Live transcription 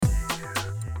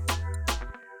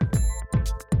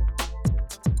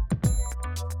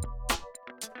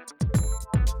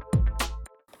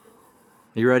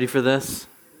You ready for this?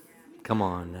 Come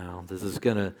on now. This is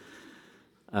gonna.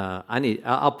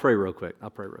 I'll pray real quick.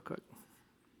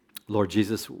 Lord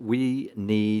Jesus, we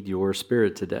need your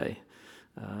Spirit today.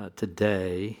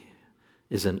 Today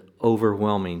is an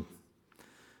overwhelming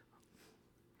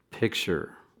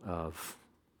picture of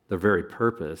the very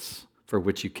purpose for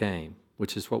which you came,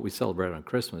 which is what we celebrate on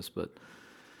Christmas. But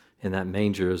in that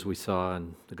manger, as we saw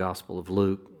in the Gospel of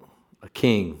Luke, a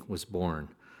king was born.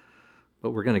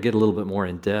 But we're going to get a little bit more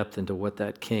in depth into what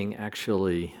that king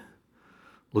actually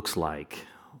looks like,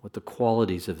 what the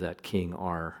qualities of that king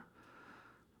are.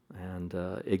 And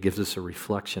it gives us a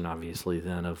reflection, obviously,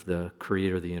 then of the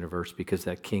creator of the universe, because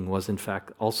that king was, in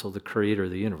fact, also the creator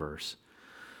of the universe.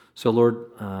 So, Lord,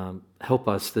 help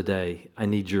us today. I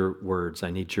need your words. I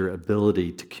need your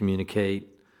ability to communicate.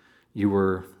 You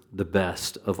were the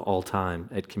best of all time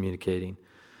at communicating.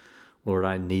 Lord,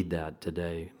 I need that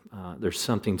today. There's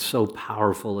something so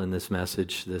powerful in this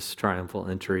message, this triumphal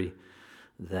entry,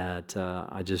 that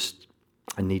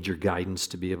I need your guidance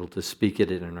to be able to speak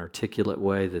it in an articulate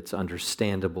way that's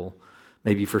understandable,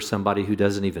 maybe for somebody who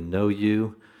doesn't even know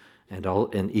you,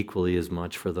 and equally as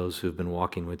much for those who have been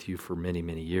walking with you for many,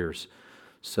 many years.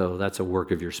 So that's a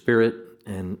work of your Spirit,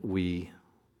 and we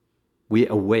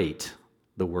await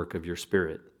the work of your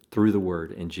Spirit through the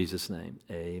Word in Jesus' name.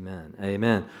 Amen.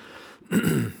 Amen.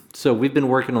 So we've been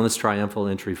working on this triumphal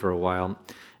entry for a while,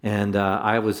 and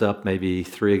I was up maybe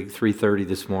 3:30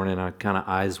 this morning. I kind of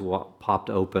eyes popped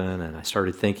open, and I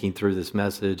started thinking through this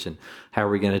message and how are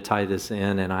we going to tie this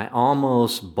in, and I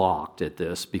almost balked at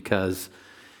this because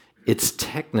it's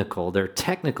technical. There are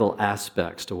technical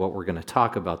aspects to what we're going to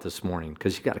talk about this morning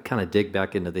because you got to kind of dig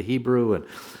back into the Hebrew and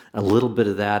a little bit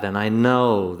of that, and I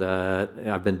know that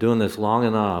I've been doing this long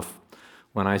enough.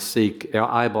 When I see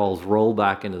eyeballs roll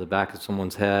back into the back of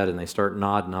someone's head and they start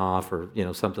nodding off or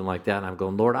something like that, and I'm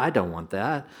going, Lord, I don't want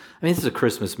that. I mean, this is a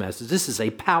Christmas message. This is a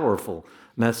powerful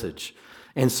message.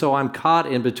 And so I'm caught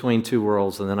in between two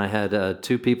worlds, and then I had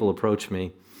two people approach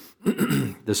me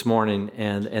this morning,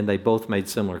 and they both made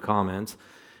similar comments,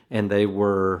 and they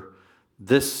were,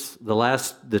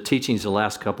 the teachings the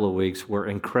last couple of weeks were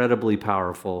incredibly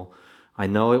powerful. I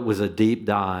know it was a deep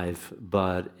dive,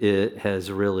 but it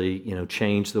has really,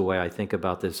 changed the way I think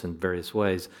about this in various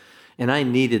ways. And I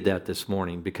needed that this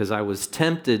morning because I was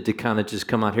tempted to kind of just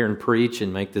come out here and preach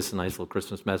and make this a nice little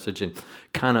Christmas message and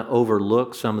kind of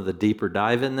overlook some of the deeper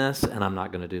dive in this, and I'm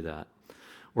not going to do that.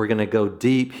 We're going to go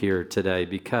deep here today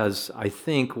because I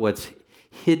think what's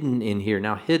hidden in here,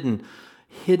 now hidden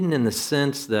in the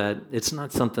sense that it's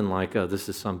not something like, oh, this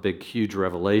is some big, huge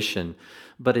revelation,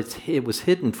 but it was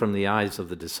hidden from the eyes of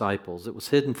the disciples. It was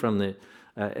hidden from the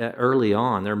early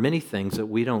on. There are many things that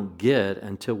we don't get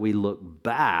until we look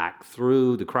back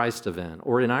through the Christ event.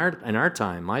 Or in our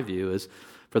time, my view is,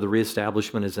 for the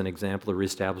reestablishment as an example, the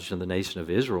reestablishment of the nation of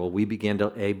Israel, we began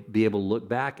to be able to look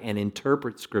back and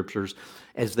interpret scriptures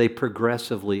as they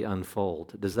progressively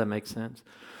unfold. Does that make sense?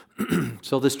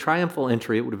 So this triumphal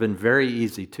entry, it would have been very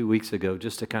easy 2 weeks ago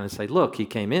just to kind of say, look, he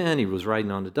came in, he was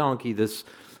riding on the donkey, this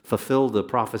fulfilled the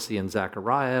prophecy in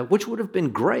Zechariah, which would have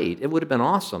been great. It would have been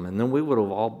awesome. And then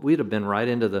we'd have been right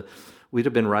into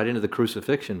the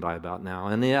crucifixion by about now.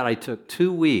 And yet I took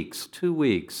 2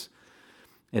 weeks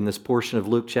in this portion of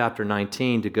Luke chapter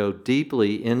 19 to go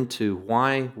deeply into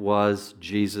why was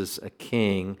Jesus a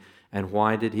king and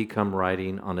why did he come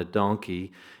riding on a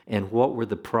donkey and what were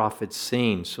the prophets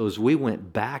seeing. So as we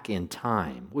went back in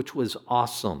time, which was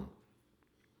awesome,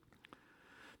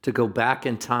 to go back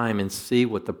in time and see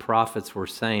what the prophets were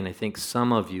saying, I think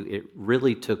some of you, it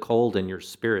really took hold in your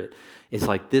spirit. It's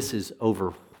like this is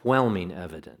overwhelming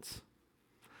evidence.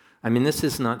 I mean, this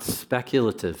is not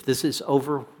speculative. This is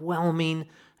overwhelming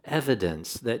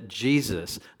evidence that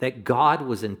that God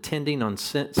was intending on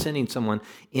sending someone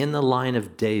in the line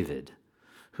of David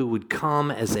who would come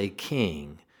as a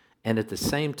king and at the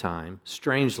same time,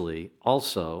 strangely, a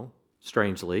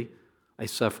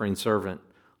suffering servant,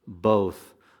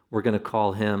 both. We're going to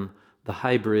call him the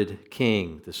hybrid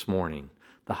king this morning,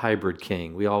 the hybrid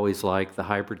king. We always like the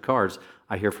hybrid cars.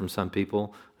 I hear from some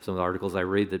people, some of the articles I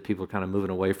read, that people are kind of moving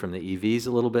away from the EVs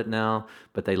a little bit now,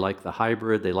 but they like the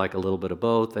hybrid. They like a little bit of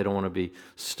both. They don't want to be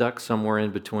stuck somewhere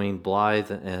in between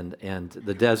Blythe and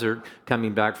the desert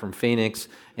coming back from Phoenix,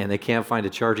 and they can't find a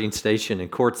charging station in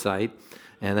Quartzsite,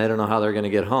 and they don't know how they're going to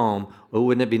get home. Well,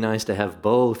 wouldn't it be nice to have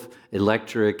both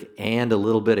electric and a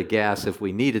little bit of gas if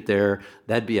we need it there?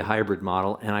 That'd be a hybrid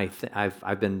model, and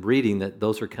I've been reading that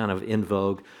those are kind of in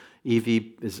vogue. EV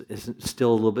is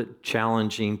still a little bit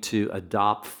challenging to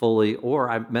adopt fully. Or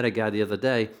I met a guy the other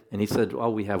day, and he said, "Oh,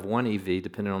 we have one EV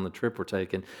depending on the trip we're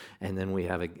taking, and then we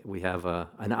have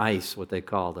an ICE, what they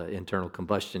call the internal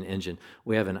combustion engine.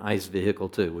 We have an ICE vehicle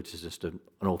too, which is just an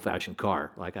old-fashioned car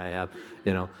like I have,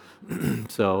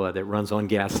 so that runs on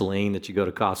gasoline. That you go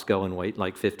to Costco and wait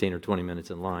like 15 or 20 minutes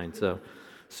in line.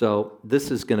 So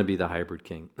this is going to be the hybrid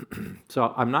king.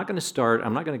 So I'm not going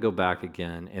to go back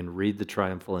again and read the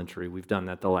triumphal entry. We've done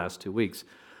that the last 2 weeks.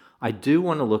 I do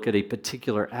want to look at a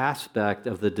particular aspect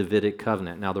of the Davidic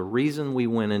covenant. Now, the reason we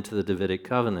went into the Davidic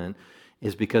covenant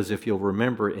is because if you'll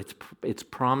remember, it's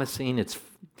promising, it's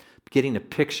getting a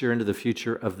picture into the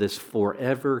future of this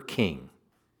forever king,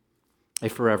 a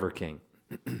forever king.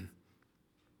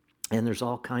 And there's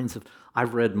all kinds of,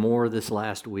 I've read more this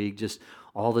last week, just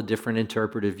all the different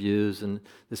interpretive views, and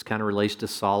this kind of relates to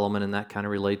Solomon, and that kind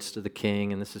of relates to the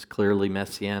king, and this is clearly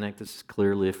messianic, this is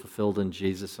clearly fulfilled in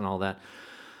Jesus and all that.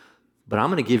 But I'm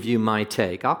going to give you my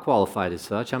take. I'll qualify it as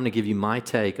such. I'm going to give you my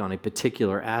take on a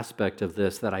particular aspect of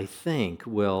this that I think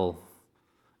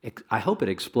I hope it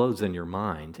explodes in your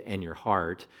mind and your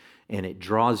heart, and it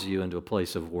draws you into a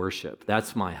place of worship.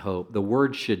 That's my hope. The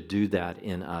Word should do that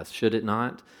in us, should it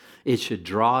not? It should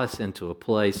draw us into a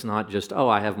place, not just,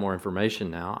 I have more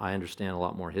information now. I understand a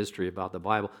lot more history about the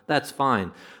Bible. That's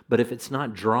fine. But if it's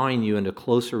not drawing you into a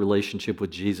closer relationship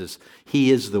with Jesus, He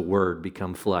is the Word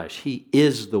become flesh. He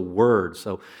is the Word.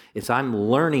 So as I'm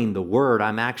learning the Word,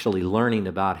 I'm actually learning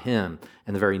about Him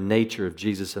and the very nature of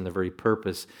Jesus and the very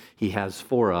purpose He has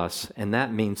for us. And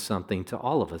that means something to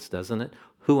all of us, doesn't it?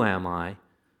 Who am I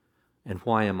and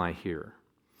why am I here?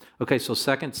 Okay, so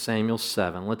 2 Samuel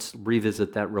 7, let's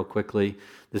revisit that real quickly.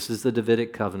 This is the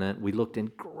Davidic covenant. We looked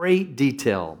in great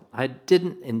detail. I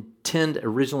didn't intend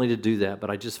originally to do that,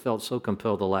 but I just felt so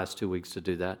compelled the last 2 weeks to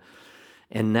do that.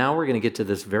 And now we're going to get to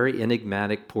this very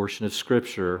enigmatic portion of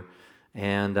Scripture.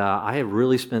 And I have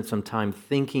really spent some time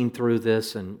thinking through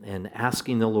this and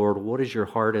asking the Lord, what is your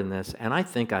heart in this? And I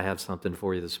think I have something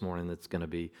for you this morning that's going to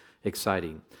be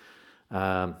exciting.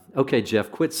 Okay,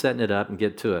 Jeff, quit setting it up and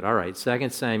get to it. All right, 2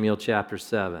 Samuel chapter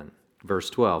 7, verse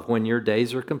 12. When your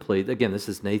days are complete, again, this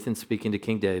is Nathan speaking to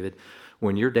King David.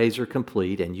 When your days are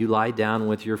complete and you lie down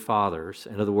with your fathers,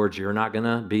 in other words, you're not going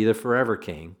to be the forever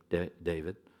king,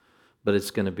 David, but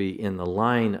it's going to be in the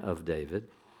line of David,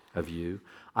 of you.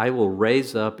 I will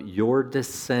raise up your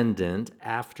descendant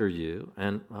after you,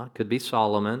 and it could be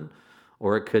Solomon,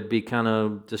 or it could be kind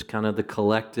of the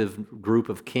collective group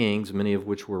of kings, many of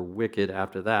which were wicked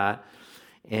after that.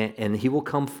 And he will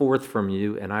come forth from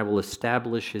you, and I will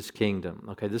establish his kingdom.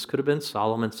 Okay, this could have been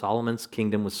Solomon. Solomon's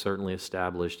kingdom was certainly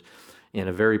established in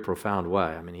a very profound way.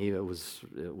 I mean, it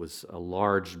was a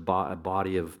large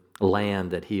body of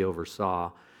land that he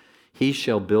oversaw. He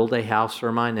shall build a house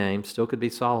for my name. Still could be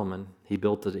Solomon. He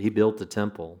built the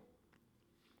temple.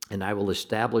 And I will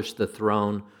establish the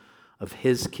throne of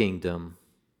his kingdom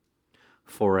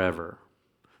forever.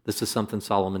 This is something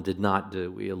Solomon did not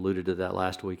do. We alluded to that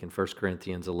last week in 1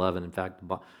 Corinthians 11. In fact,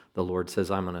 the Lord says,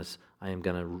 I am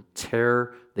going to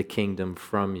tear the kingdom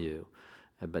from you,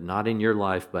 but not in your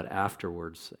life, but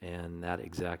afterwards. And that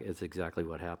is exactly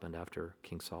what happened after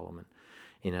King Solomon.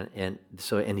 And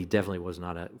he definitely was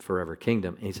not a forever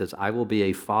kingdom. And he says, I will be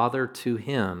a father to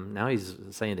him. Now he's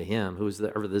saying to him,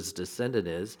 whoever this descendant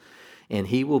is, and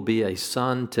he will be a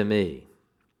son to me.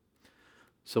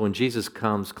 So when Jesus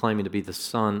comes claiming to be the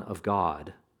Son of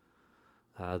God,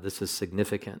 this is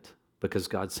significant because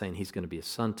God's saying he's going to be a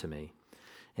son to me.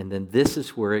 And then this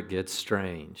is where it gets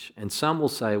strange. And some will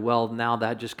say, well, now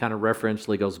that just kind of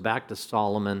referentially goes back to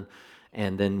Solomon,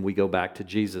 and then we go back to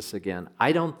Jesus again.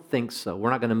 I don't think so. We're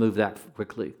not going to move that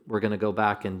quickly. We're going to go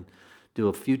back and do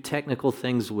a few technical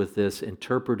things with this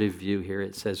interpretive view here.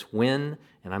 It says when,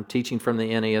 and I'm teaching from the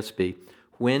NASB,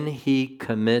 when he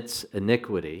commits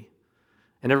iniquity,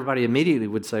 and everybody immediately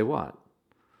would say what?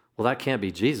 Well, that can't be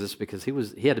Jesus because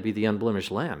he had to be the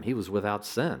unblemished lamb. He was without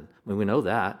sin. I mean, we know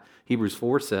that. Hebrews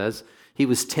 4 says he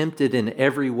was tempted in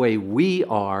every way we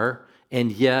are,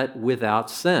 and yet without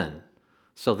sin.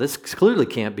 So this clearly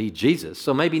can't be Jesus.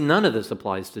 So maybe none of this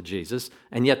applies to Jesus,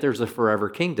 and yet there's a forever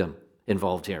kingdom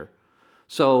involved here.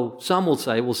 So some will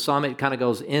say, well, it kind of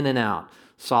goes in and out.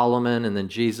 Solomon, and then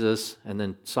Jesus, and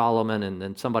then Solomon, and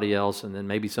then somebody else, and then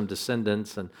maybe some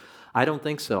descendants. And I don't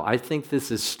think so. I think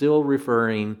this is still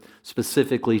referring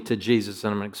specifically to Jesus,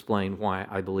 and I'm going to explain why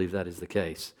I believe that is the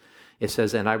case. It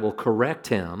says, and I will correct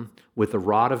him with the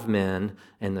rod of men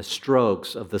and the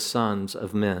strokes of the sons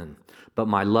of men. But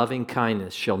my loving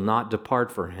kindness shall not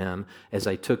depart from him, as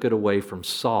I took it away from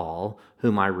Saul,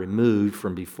 whom I removed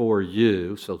from before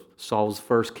you. So Saul's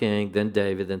first king, then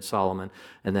David, then Solomon.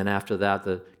 And then after that,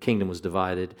 the kingdom was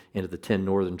divided into the 10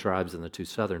 northern tribes and the 2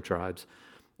 southern tribes.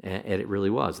 And it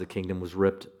really was. The kingdom was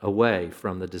ripped away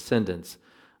from the descendants.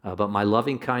 But my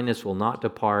loving kindness will not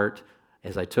depart,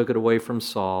 as I took it away from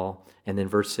Saul. And then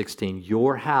verse 16,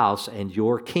 your house and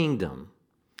your kingdom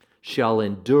shall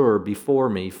endure before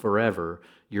me forever.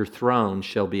 Your throne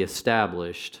shall be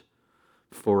established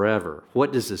forever.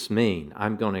 What does this mean?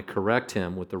 I'm going to correct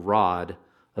him with the rod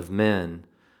of men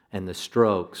and the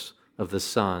strokes of the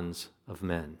sons of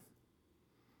men.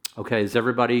 Okay, is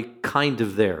everybody kind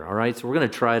of there? All right, so we're going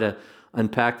to try to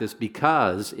unpack this,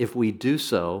 because if we do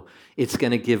so, it's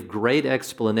going to give great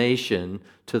explanation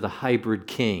to the hybrid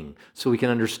king, so we can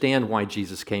understand why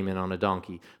Jesus came in on a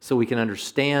donkey, so we can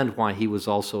understand why he was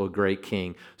also a great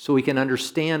king, so we can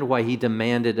understand why he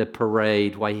demanded a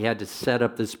parade, why he had to set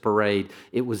up this parade.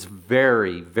 It was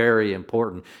very, very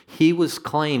important. He was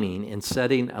claiming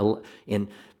in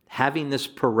having this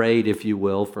parade, if you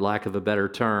will, for lack of a better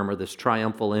term, or this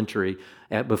triumphal entry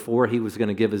before he was going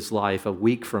to give his life a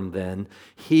week from then,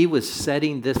 he was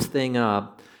setting this thing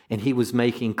up, and he was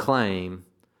making claim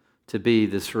to be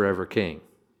this forever king.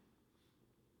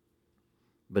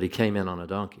 But he came in on a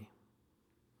donkey.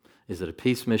 Is it a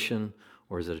peace mission,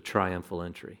 or is it a triumphal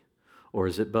entry? Or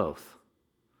is it both?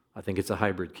 I think it's a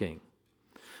hybrid king.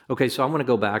 Okay, so I want to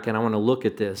go back and I want to look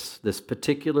at this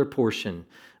particular portion,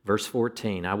 verse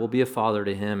 14. I will be a father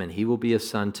to him, and he will be a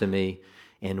son to me.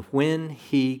 And when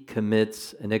he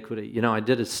commits iniquity, I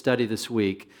did a study this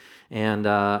week,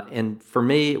 and for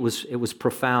me it was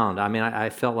profound. I mean,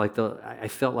 I felt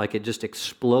like it just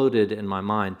exploded in my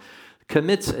mind.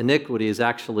 Commits iniquity is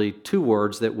actually 2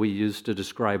 words that we use to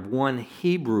describe one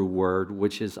Hebrew word,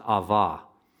 which is avah.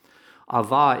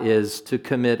 Avah is to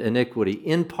commit iniquity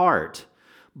in part,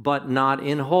 but not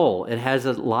in whole. It has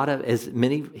as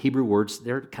many Hebrew words,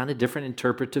 they're kind of different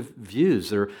interpretive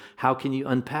views. Or how can you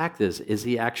unpack this? Is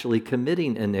he actually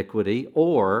committing iniquity?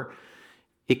 Or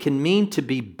it can mean to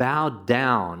be bowed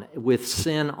down with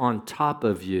sin on top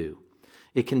of you.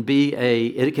 It can be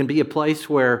a place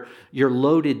where you're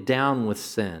loaded down with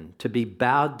sin. To be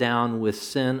bowed down with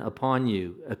sin upon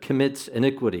you commits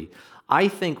iniquity. I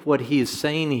think what he is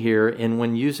saying here, and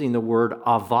when using the word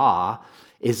avah,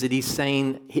 is that he's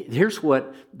saying, here's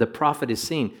what the prophet is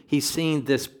seeing. He's seeing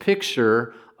this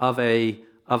picture of a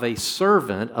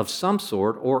servant of some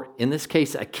sort, or in this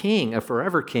case, a king, a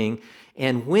forever king.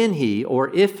 And when he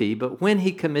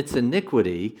commits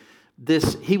iniquity,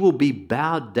 he will be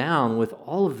bowed down with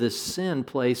all of this sin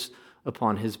placed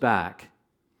upon his back.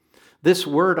 This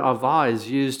word avah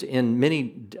is used in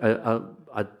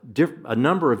a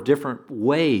number of different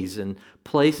ways and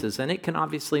places, and it can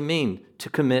obviously mean to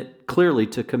commit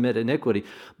iniquity,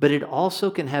 but it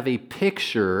also can have a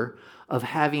picture of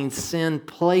having sin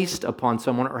placed upon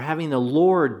someone, or having the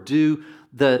Lord do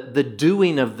the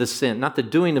doing of the sin, not the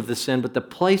doing of the sin, but the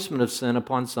placement of sin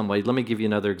upon somebody. Let me give you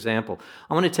another example.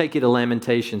 I want to take you to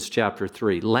Lamentations chapter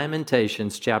 3.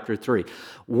 Lamentations chapter 3.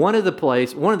 One of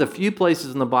the few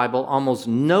places in the Bible almost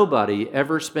nobody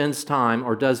ever spends time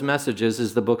or does messages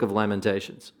is the book of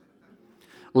Lamentations.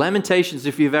 Lamentations,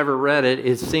 if you've ever read it,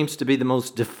 it seems to be the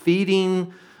most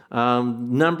defeating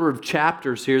number of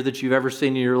chapters here that you've ever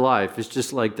seen in your life. It's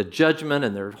just like the judgment,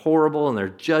 and they're horrible, and their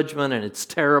judgment, and it's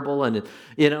terrible, and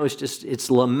it's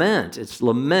lament. It's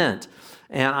lament.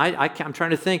 And I'm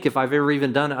trying to think if I've ever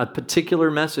even done a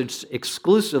particular message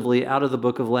exclusively out of the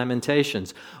book of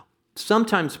Lamentations.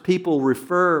 Sometimes people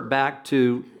refer back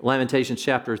to Lamentations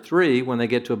chapter 3 when they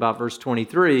get to about verse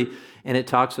 23, and it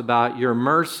talks about your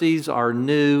mercies are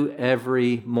new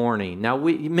every morning. Now,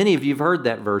 many of you have heard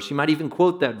that verse. You might even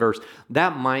quote that verse.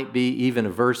 That might be even a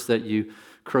verse that you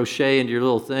crochet into your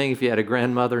little thing. If you had a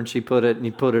grandmother and you put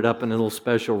it up in a little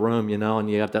special room, and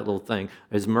you have that little thing.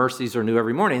 His mercies are new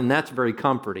every morning, and that's very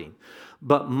comforting.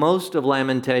 But most of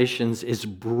Lamentations is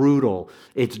brutal.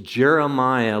 It's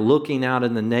Jeremiah looking out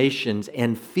in the nations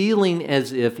and feeling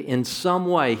as if in some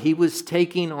way he was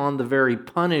taking on the very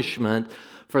punishment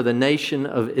for the nation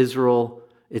of Israel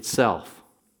itself.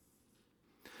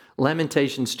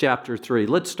 Lamentations chapter 3.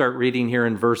 Let's start reading here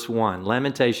in verse 1.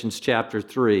 Lamentations chapter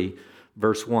 3,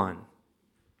 verse 1.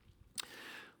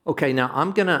 Okay, now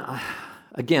I'm going to...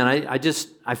 Again,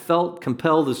 I felt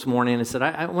compelled this morning, and I said,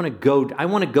 I want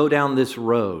to go down this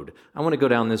road. I want to go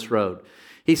down this road.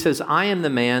 He says, I am the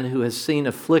man who has seen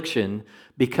affliction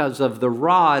because of the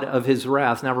rod of his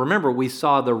wrath. Now remember, we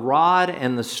saw the rod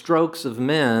and the strokes of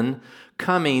men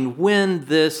coming when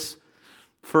this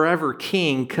forever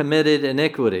king committed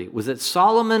iniquity. Was it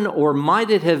Solomon, or might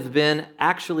it have been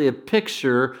actually a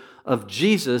picture of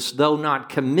Jesus, though not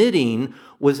committing?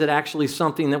 Was it actually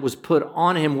something that was put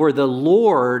on him where the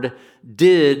Lord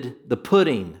did the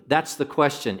putting? That's the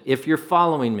question, if you're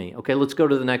following me. Okay, let's go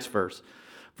to the next verse.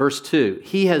 Verse 2,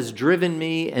 he has driven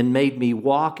me and made me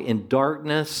walk in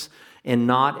darkness and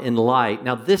not in light.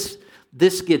 Now this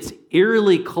gets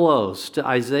eerily close to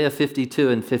Isaiah 52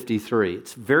 and 53.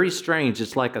 It's very strange.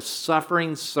 It's like a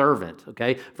suffering servant,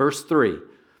 okay? Verse 3,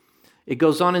 it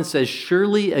goes on and says,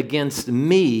 surely against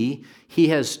me he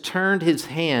has turned his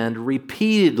hand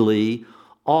repeatedly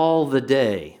all the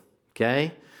day,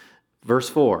 okay? Verse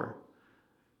 4,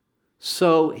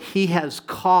 so he has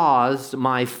caused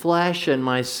my flesh and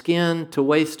my skin to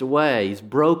waste away. He's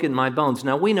broken my bones.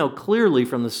 Now we know clearly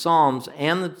from the Psalms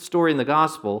and the story in the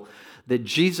gospel that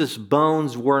Jesus'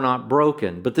 bones were not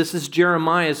broken. But this is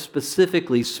Jeremiah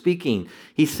specifically speaking.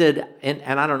 He said, and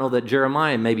I don't know that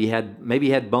Jeremiah maybe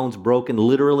had bones broken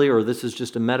literally, or this is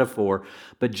just a metaphor.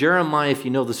 But Jeremiah, if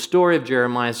you know the story of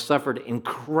Jeremiah, suffered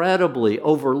incredibly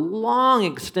over a long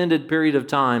extended period of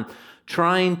time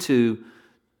trying to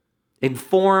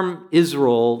inform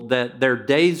Israel that their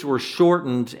days were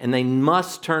shortened and they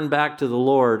must turn back to the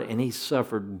Lord, and he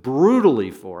suffered brutally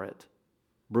for it.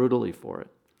 Brutally for it.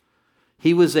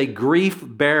 He was a grief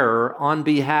bearer on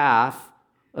behalf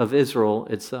of Israel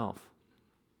itself.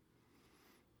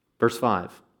 Verse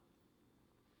 5.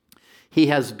 He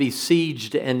has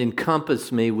besieged and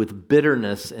encompassed me with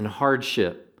bitterness and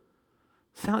hardship.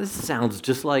 This sounds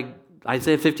just like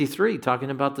Isaiah 53, talking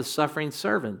about the suffering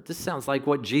servant. This sounds like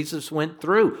what Jesus went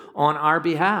through on our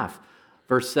behalf.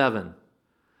 Verse 7.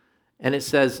 And it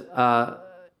says,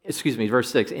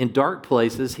 verse 6. In dark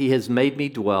places he has made me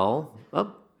dwell.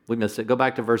 Oh, we missed it. Go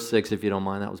back to verse 6 if you don't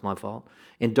mind. That was my fault.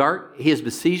 In dark, he has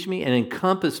besieged me and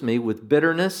encompassed me with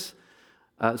bitterness.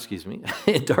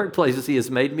 In dark places he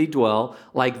has made me dwell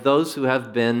like those who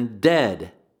have been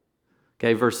dead.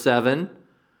 Okay, verse 7.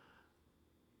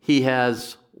 He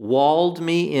has walled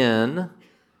me in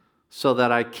so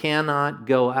that I cannot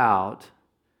go out.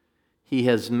 He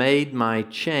has made my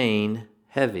chain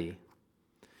heavy.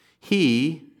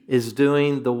 He is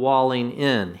doing the walling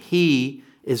in. He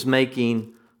is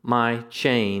making my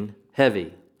chain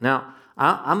heavy. Now,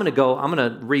 I'm going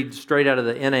to read straight out of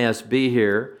the NASB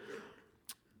here,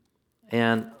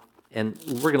 and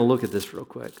we're going to look at this real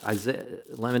quick.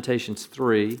 Lamentations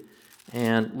 3.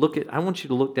 And I want you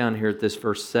to look down here at this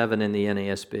verse 7 in the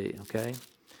NASB, okay?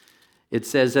 It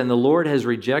says, and the Lord has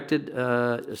rejected,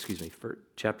 for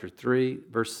chapter 3,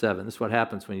 verse 7. This is what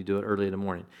happens when you do it early in the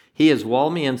morning. He has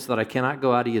walled me in so that I cannot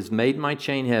go out. He has made my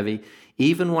chain heavy.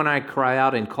 Even when I cry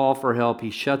out and call for help, he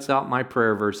shuts out my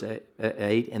prayer, verse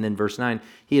 8. And then verse 9,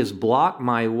 he has blocked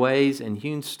my ways and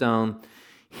hewn stone.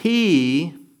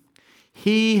 He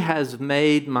has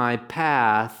made my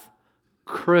path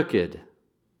crooked.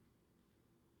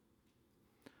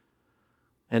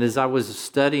 And as I was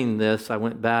studying this, I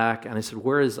went back and I said,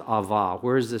 where is avah?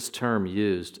 Where is this term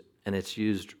used? And it's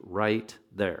used right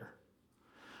there.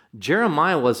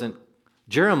 Jeremiah was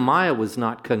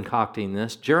not concocting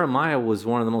this. Jeremiah was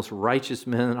one of the most righteous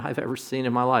men that I've ever seen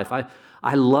in my life.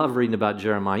 I love reading about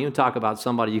Jeremiah. You can talk about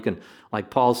somebody you can, like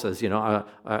Paul says,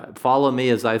 follow me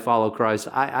as I follow Christ.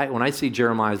 When I see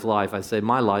Jeremiah's life, I say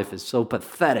my life is so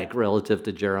pathetic relative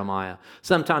to Jeremiah.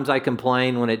 Sometimes I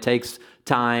complain when it takes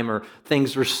time, or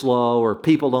things are slow, or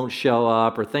people don't show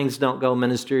up, or things don't go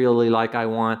ministerially like I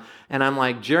want. And I'm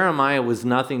like, Jeremiah was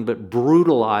nothing but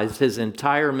brutalized his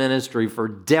entire ministry for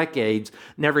decades,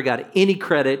 never got any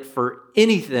credit for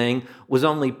anything, was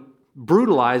only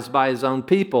brutalized by his own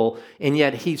people, and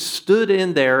yet he stood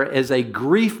in there as a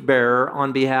grief bearer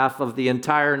on behalf of the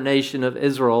entire nation of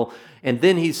Israel. And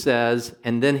then he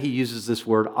uses this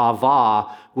word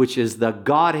avah, which is the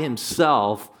God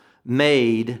himself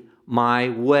made my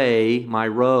way, my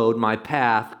road, my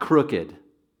path crooked.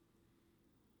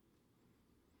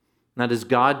 Now, does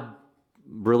God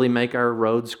really make our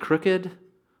roads crooked?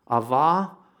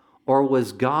 Avah? Or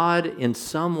was God in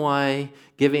some way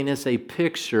giving us a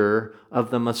picture of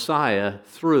the Messiah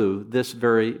through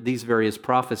these various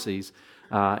prophecies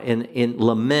in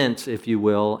laments, if you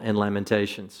will, and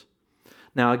lamentations?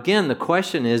 Now, again, the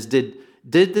question is, did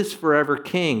this forever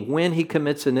king, when he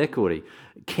commits iniquity,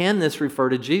 can this refer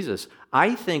to Jesus?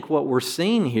 I think what we're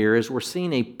seeing here is we're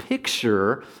seeing a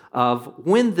picture of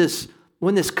when this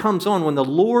comes on, when the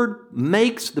Lord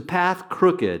makes the path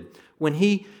crooked, when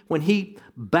he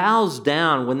bows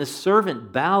down, when the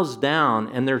servant bows down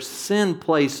and there's sin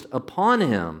placed upon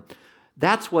him,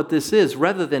 that's what this is.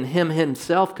 Rather than him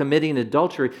himself committing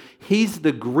adultery, he's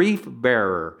the grief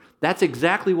bearer. That's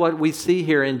exactly what we see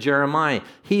here in Jeremiah.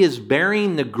 He is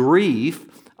bearing the grief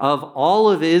of all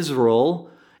of Israel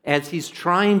as he's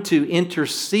trying to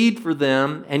intercede for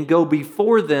them and go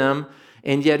before them,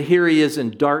 and yet here he is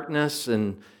in darkness,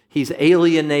 and he's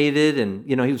alienated, and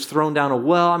he was thrown down a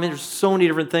well. I mean, there's so many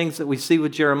different things that we see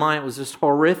with Jeremiah. It was just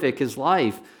horrific, his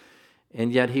life.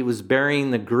 And yet he was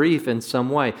bearing the grief in some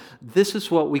way. This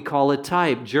is what we call a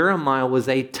type. Jeremiah was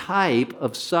a type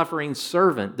of suffering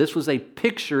servant. This was a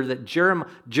picture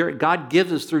that God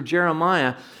gives us through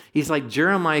Jeremiah. He's like,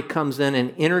 Jeremiah comes in and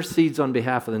intercedes on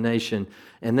behalf of the nation.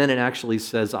 And then it actually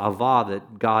says, Avah,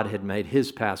 that God had made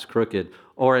his paths crooked.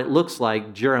 Or it looks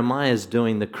like Jeremiah is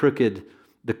doing the crooked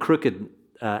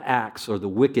acts or the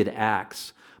wicked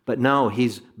acts. But no,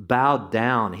 he's bowed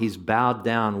down. He's bowed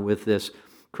down with this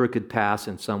crooked paths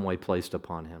in some way placed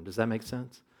upon him. Does that make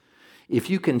sense? If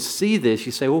you can see this,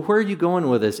 you say, well, where are you going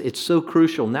with this? It's so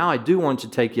crucial. Now I do want to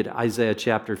take you to Isaiah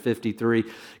chapter 53,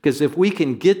 because if we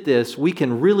can get this, we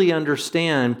can really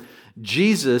understand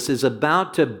Jesus is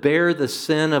about to bear the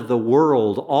sin of the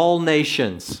world, all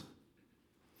nations.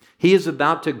 He is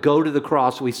about to go to the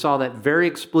cross. We saw that very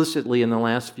explicitly in the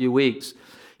last few weeks.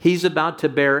 He's about to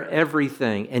bear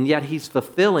everything, and yet he's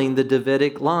fulfilling the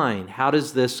Davidic line. How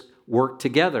does this work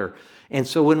together? And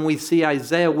so when we see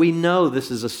Isaiah, we know this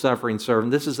is a suffering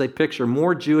servant. This is a picture.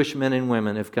 More Jewish men and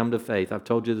women have come to faith. I've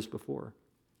told you this before.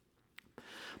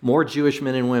 More Jewish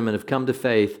men and women have come to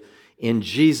faith in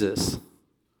Jesus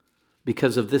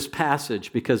because of this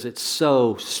passage, because it's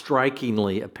so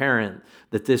strikingly apparent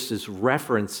that this is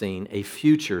referencing a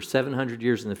future, 700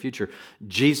 years in the future,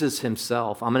 Jesus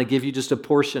himself. I'm going to give you just a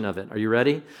portion of it. Are you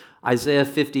ready? Isaiah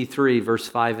 53, verse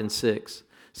 5 and 6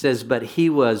 says, but he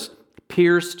was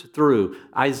pierced through.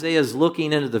 Isaiah's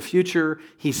looking into the future.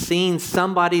 He's seeing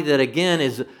somebody that, again,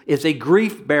 is a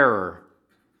grief bearer.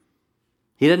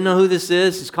 He doesn't know who this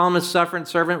is. He's calling him a suffering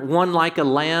servant, one like a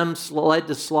lamb led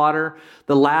to slaughter.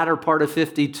 The latter part of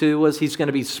 52 was he's going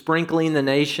to be sprinkling the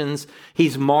nations.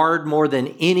 He's marred more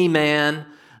than any man.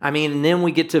 I mean, and then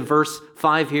we get to verse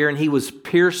 5 here, and he was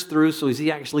pierced through. So he's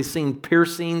actually seen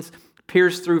piercings,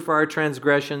 pierced through for our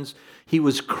transgressions. He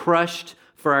was crushed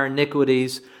for our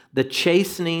iniquities. The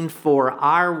chastening for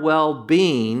our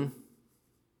well-being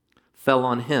fell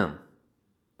on him.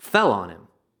 Fell on him.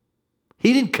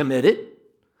 He didn't commit it,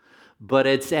 but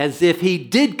it's as if he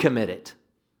did commit it.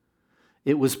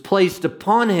 It was placed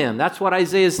upon him. That's what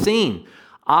Isaiah's seen.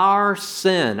 Our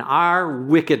sin, our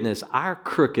wickedness, our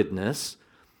crookedness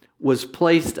was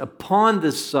placed upon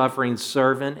this suffering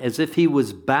servant as if he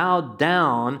was bowed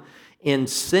down in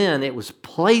sin. It was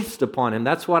placed upon him.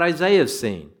 That's what Isaiah's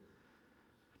seen.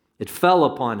 It fell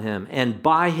upon him, and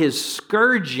by his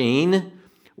scourging,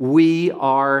 we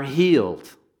are healed.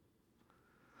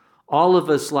 All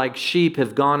of us, like sheep,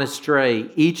 have gone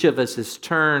astray. Each of us has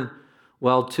turned,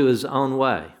 to his own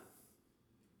way.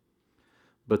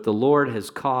 But the Lord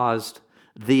has caused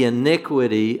the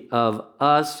iniquity of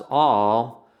us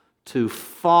all to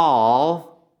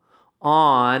fall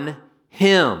on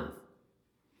him.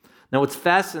 Now, what's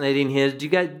fascinating here, do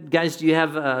you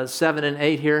have 7 and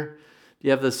 8 here? Do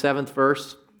you have the 7th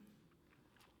verse?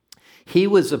 He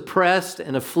was oppressed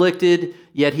and afflicted,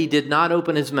 yet he did not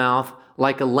open his mouth,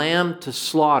 like a lamb to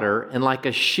slaughter, and like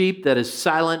a sheep that is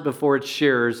silent before its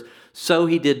shearers, so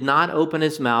he did not open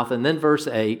his mouth. And then verse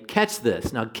 8, catch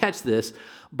this. Now catch this.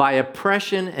 By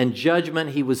oppression and judgment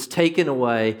he was taken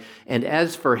away, and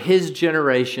as for his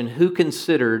generation, who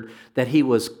considered that he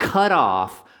was cut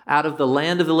off out of the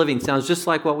land of the living. Sounds just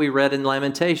like what we read in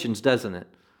Lamentations, doesn't it?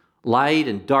 Light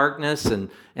and darkness,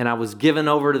 and I was given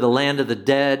over to the land of the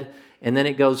dead. And then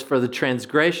it goes, for the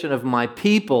transgression of my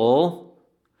people,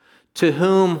 to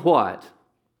whom what?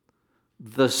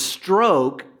 The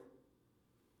stroke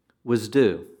was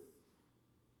due.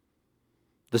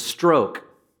 The stroke.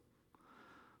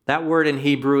 That word in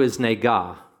Hebrew is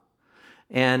negah.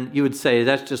 And you would say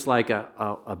that's just like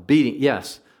a beating.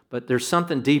 Yes, but there's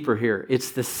something deeper here.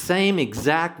 It's the same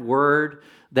exact word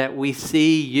that we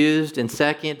see used in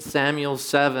 2 Samuel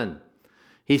 7.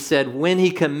 He said, when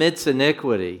he commits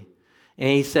iniquity, and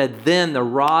he said, then the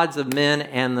rods of men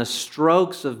and the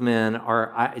strokes of men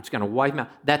it's going to wipe them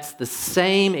out. That's the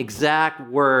same exact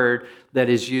word that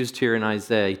is used here in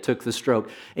Isaiah. He took the stroke.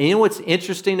 And you know what's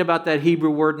interesting about that Hebrew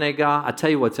word, negah? I'll tell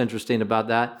you what's interesting about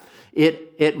that.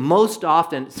 It most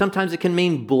often, sometimes it can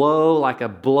mean blow like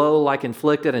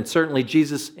inflicted, and certainly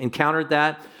Jesus encountered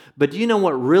that. But do you know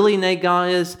what really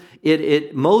nega is?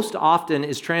 It most often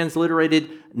is transliterated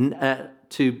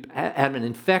to have an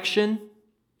infection,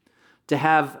 to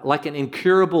have like an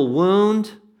incurable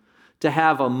wound, to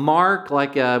have a mark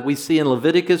like we see in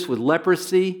Leviticus with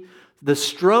leprosy. The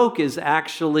stroke is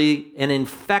actually an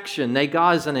infection.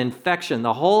 Nega is an infection.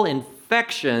 The whole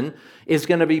infection is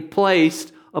going to be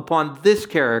placed upon this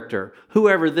character,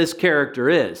 whoever this character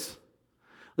is.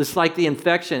 It's like the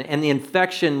infection. And the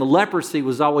infection, leprosy,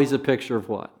 was always a picture of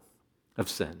what? Of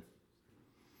sin.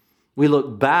 We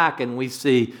look back and we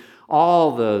see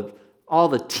all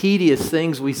the tedious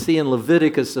things we see in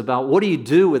Leviticus about what do you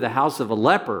do with the house of a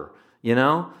leper, you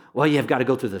know? Well, you've got to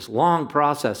go through this long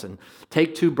process and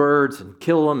take 2 birds and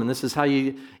kill them, and this is how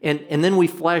you... And then we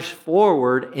flash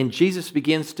forward, and Jesus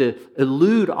begins to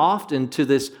allude often to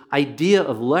this idea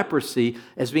of leprosy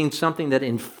as being something that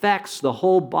infects the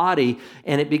whole body,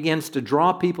 and it begins to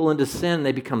draw people into sin.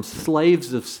 They become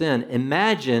slaves of sin.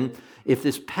 Imagine if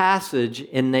this passage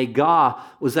in Nega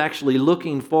was actually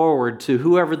looking forward to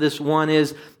whoever this one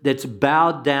is that's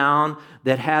bowed down,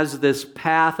 that has this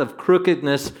path of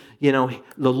crookedness, you know,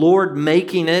 the Lord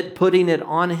making it, putting it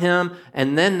on him,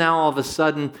 and then now all of a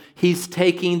sudden he's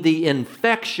taking the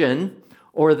infection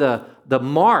or the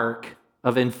mark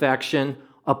of infection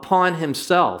upon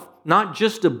himself. Not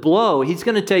just a blow, he's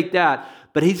going to take that,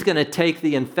 but he's going to take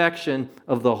the infection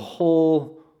of the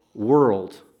whole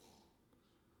world.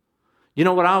 You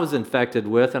know what I was infected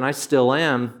with, and I still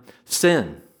am?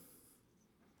 Sin.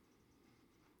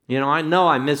 You know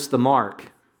I missed the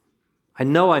mark. I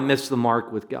know I missed the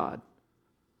mark with God.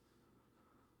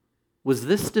 Was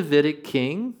this Davidic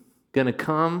king going to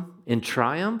come in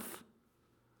triumph,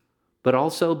 but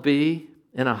also be,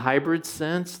 in a hybrid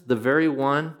sense, the very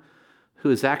one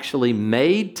who is actually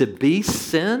made to be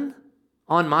sin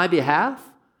on my behalf?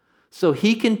 So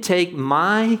he can take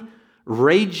my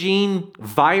raging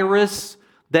virus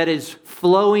that is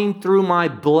flowing through my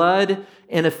blood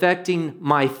and affecting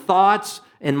my thoughts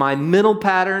and my mental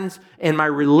patterns and my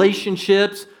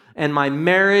relationships and my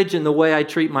marriage and the way I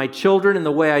treat my children and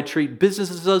the way I treat business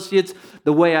associates,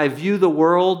 the way I view the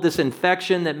world, this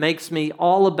infection that makes me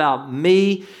all about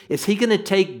me. Is he going to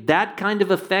take that kind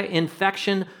of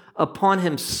infection upon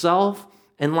himself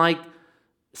and like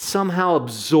somehow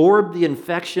absorb the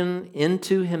infection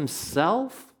into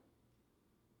himself?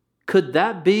 Could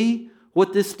that be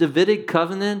what this Davidic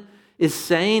covenant is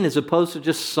saying as opposed to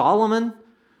just Solomon?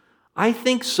 I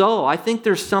think so. I think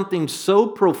there's something so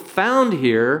profound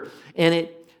here, and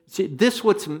this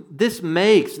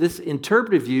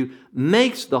interpretive view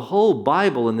makes the whole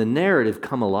Bible and the narrative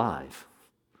come alive.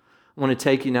 I want to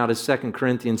take you now to 2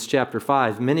 Corinthians chapter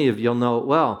 5. Many of you'll know it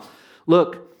well.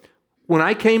 Look, when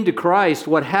I came to Christ,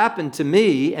 what happened to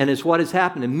me, and is what has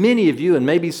happened to many of you, and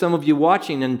maybe some of you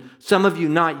watching, and some of you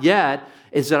not yet,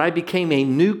 is that I became a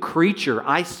new creature.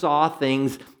 I saw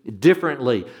things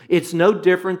differently. It's no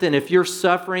different than if you're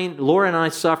suffering. Laura and I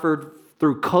suffered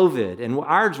through COVID, and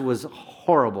ours was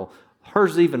horrible.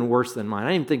 Hers even worse than mine.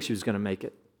 I didn't think she was going to make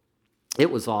it.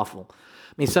 It was awful.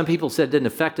 I mean, some people said it didn't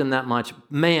affect them that much.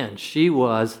 Man, she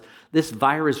was. This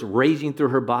virus raging through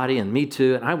her body, and me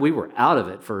too. And we were out of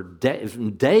it for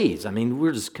days. I mean, we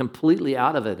were just completely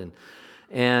out of it.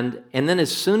 And then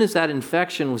as soon as that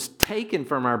infection was taken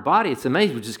from our body, it's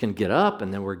amazing. We just can get up,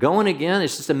 and then we're going again.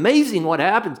 It's just amazing what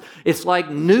happens. It's like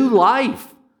new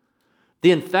life.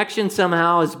 The infection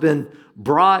somehow has been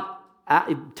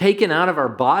taken out of our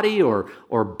body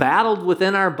or battled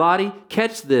within our body.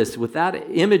 Catch this with that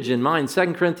image in mind.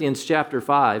 2 Corinthians chapter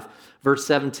 5, verse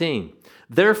 17.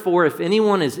 Therefore, if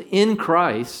anyone is in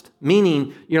Christ,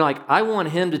 meaning you're like, I want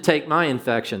him to take my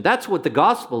infection. That's what the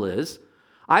gospel is.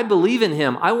 I believe in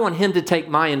him. I want him to take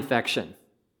my infection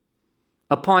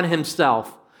upon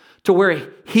himself to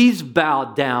where he's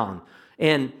bowed down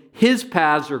and his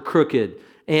paths are crooked.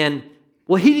 And,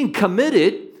 well, he didn't commit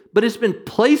it, but it's been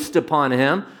placed upon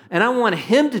him. And I want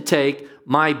him to take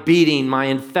my beating, my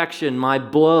infection, my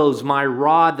blows, my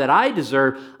rod that I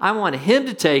deserve. I want him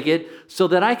to take it so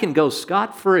that I can go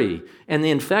scot-free. And the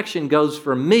infection goes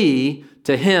from me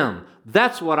to him.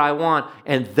 That's what I want.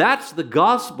 And that's the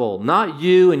gospel, not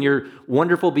you and your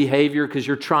wonderful behavior because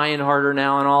you're trying harder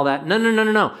now and all that.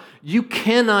 No. You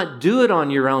cannot do it on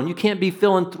your own. You can't be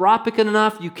philanthropic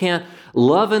enough. You can't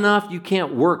love enough. You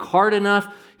can't work hard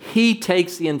enough. He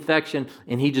takes the infection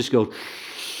and he just goes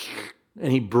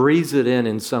and he breathes it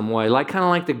in some way. Kind of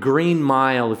like the Green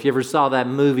Mile, if you ever saw that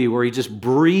movie where he just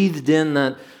breathed in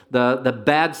the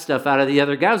bad stuff out of the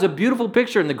other guy. It was a beautiful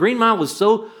picture. And the Green Mile was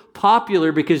so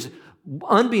popular because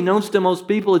unbeknownst to most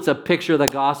people, it's a picture of the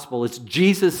gospel. It's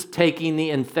Jesus taking the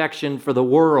infection for the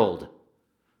world.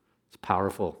 It's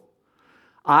powerful.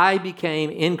 I became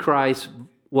in Christ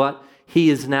what? He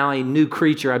is now a new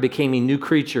creature. I became a new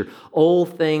creature.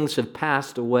 Old things have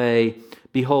passed away.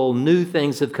 Behold, new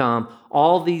things have come.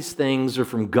 All these things are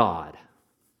from God.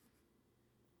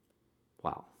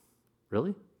 Wow.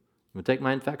 Really? You want to take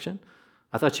my infection?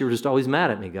 I thought you were just always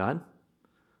mad at me, God.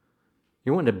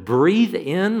 You want to breathe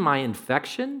in my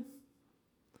infection?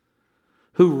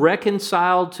 Who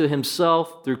reconciled to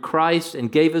himself through Christ and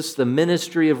gave us the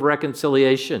ministry of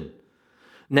reconciliation.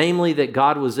 Namely, that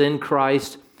God was in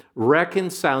Christ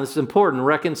reconciling. This is important.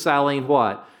 Reconciling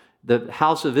what? The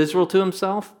house of Israel to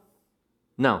himself?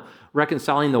 No.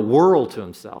 Reconciling the world to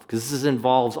himself, because this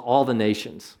involves all the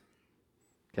nations.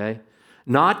 Okay?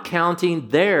 Not counting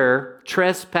their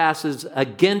trespasses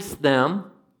against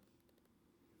them.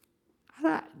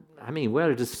 I mean, we ought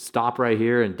to just stop right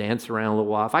here and dance around a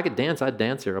little while. If I could dance, I'd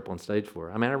dance here up on stage for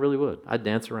it. I mean, I really would. I'd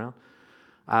dance around.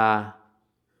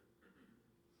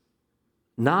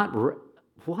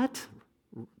 What?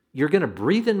 You're going to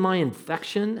breathe in my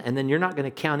infection, and then you're not going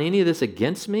to count any of this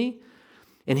against me?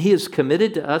 And he has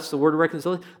committed to us the word of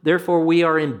reconciliation. Therefore, we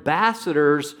are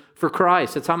ambassadors for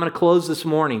Christ. That's how I'm going to close this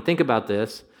morning. Think about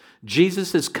this.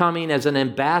 Jesus is coming as an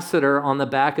ambassador on the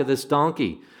back of this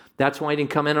donkey. That's why he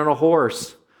didn't come in on a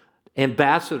horse.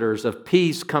 Ambassadors of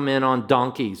peace come in on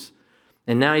donkeys.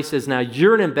 And now he says, now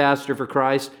you're an ambassador for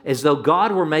Christ. As though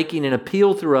God were making an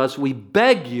appeal through us, we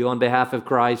beg you on behalf of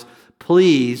Christ,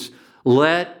 please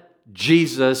let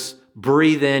Jesus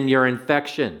breathe in your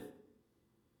infection.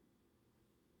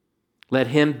 Let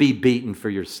him be beaten for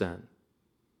your sin.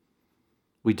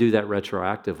 We do that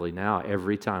retroactively now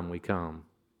every time we come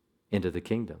into the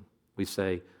kingdom. We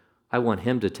say, I want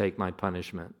him to take my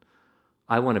punishment.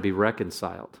 I want to be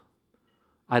reconciled.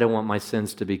 I don't want my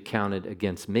sins to be counted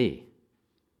against me.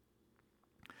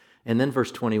 And then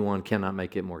verse 21 cannot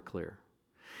make it more clear.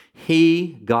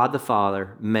 He, God the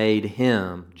Father, made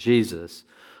him, Jesus,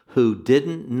 who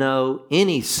didn't know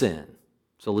any sin.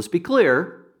 So let's be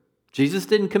clear. Jesus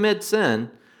didn't commit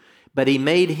sin, but he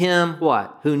made him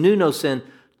what? Who knew no sin,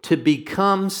 to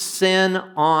become sin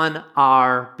on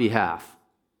our behalf.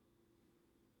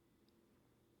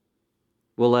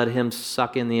 We'll let him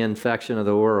suck in the infection of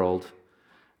the world,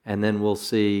 and then we'll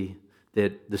see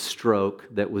that the stroke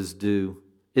that was due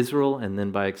Israel, and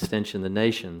then by extension the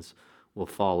nations, will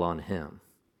fall on him.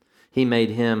 He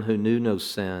made him who knew no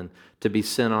sin to be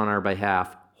sin on our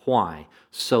behalf. Why?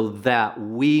 So that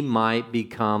we might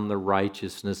become the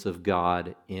righteousness of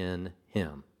God in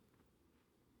him.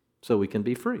 So we can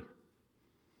be free.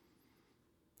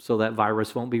 So that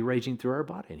virus won't be raging through our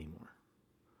body anymore.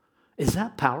 Is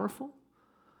that powerful?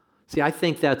 See, I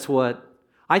think that's what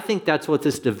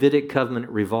this Davidic covenant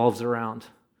revolves around.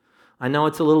 I know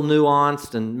it's a little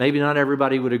nuanced, and maybe not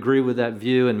everybody would agree with that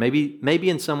view, and maybe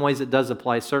in some ways it does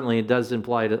apply. Certainly it does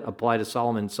apply to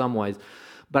Solomon in some ways.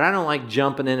 But I don't like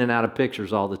jumping in and out of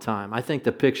pictures all the time. I think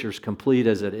the picture's complete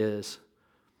as it is.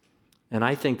 And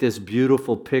I think this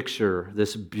beautiful picture,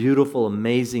 this beautiful,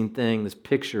 amazing thing, this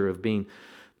picture of being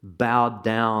bowed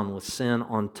down with sin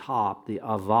on top, the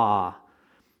Avah,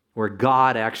 where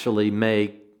God actually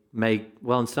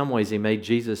well, in some ways he made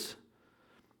Jesus'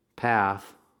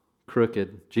 path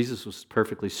crooked. Jesus was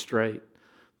perfectly straight,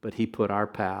 but he put our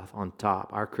path on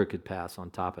top, our crooked paths on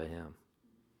top of him.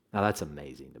 Now that's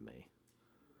amazing to me.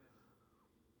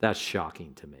 That's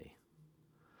shocking to me.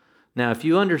 Now, if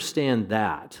you understand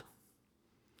that,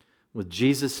 with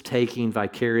Jesus taking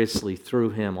vicariously through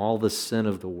him all the sin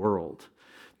of the world,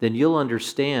 then you'll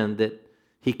understand that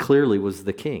he clearly was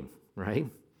the king, right?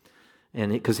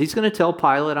 And because he's going to tell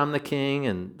Pilate, I'm the king,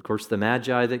 and of course the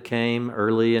Magi that came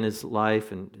early in his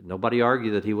life, and nobody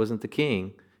argued that he wasn't the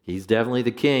king. He's definitely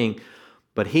the king,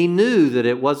 but he knew that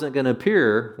it wasn't going to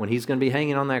appear when he's going to be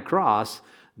hanging on that cross,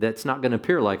 that's not going to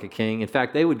appear like a king. In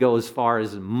fact, they would go as far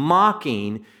as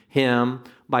mocking him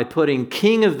by putting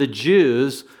King of the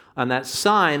Jews on that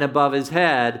sign above his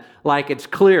head, like it's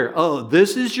clear, oh,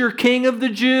 this is your King of the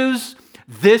Jews?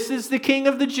 This is the King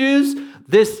of the Jews?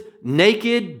 This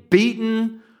naked,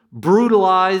 beaten,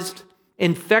 brutalized,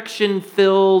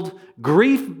 infection-filled,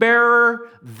 grief-bearer,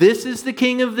 this is the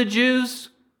King of the Jews?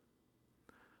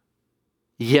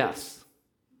 Yes.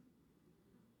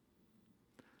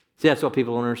 See, that's what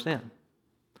people don't understand.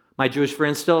 My Jewish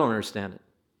friends still don't understand it.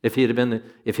 If he'd have been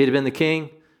the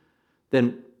king,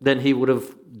 then he would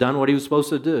have done what he was supposed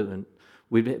to do, and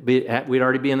we'd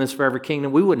already be in this forever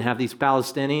kingdom. We wouldn't have these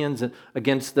Palestinians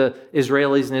against the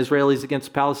Israelis and Israelis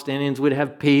against Palestinians. We'd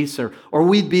have peace, or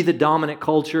we'd be the dominant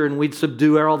culture and we'd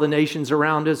subdue all the nations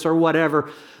around us or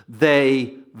whatever.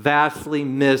 They vastly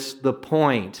missed the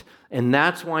point. And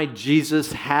that's why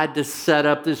Jesus had to set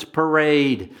up this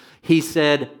parade. He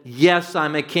said, yes,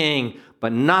 I'm a king,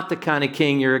 but not the kind of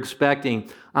king you're expecting.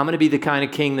 I'm going to be the kind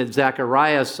of king that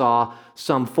Zechariah saw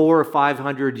some 400 or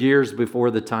 500 years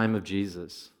before the time of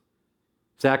Jesus.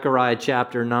 Zechariah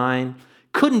chapter 9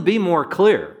 couldn't be more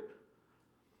clear.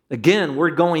 Again,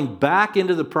 we're going back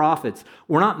into the prophets.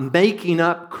 We're not making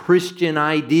up Christian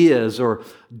ideas or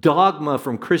dogma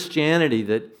from Christianity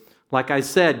that, like I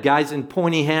said, guys in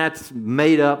pointy hats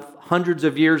made up hundreds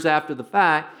of years after the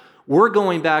fact. We're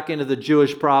going back into the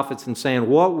Jewish prophets and saying,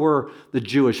 what were the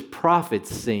Jewish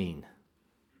prophets seeing?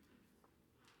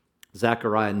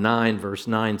 Zechariah 9, verse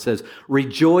 9 says,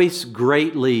 rejoice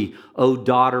greatly, O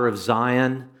daughter of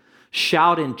Zion.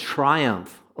 Shout in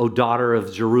triumph, O daughter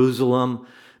of Jerusalem.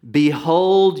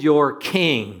 Behold, your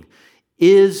king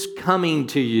is coming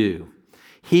to you.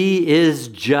 He is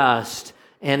just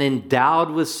and endowed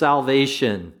with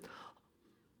salvation,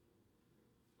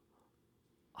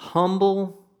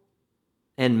 humble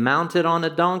and mounted on a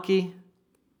donkey.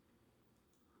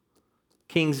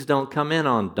 Kings don't come in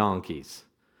on donkeys.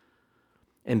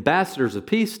 Ambassadors of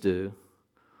peace do,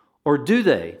 or do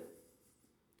they?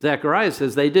 Zechariah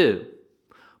says they do,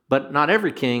 but not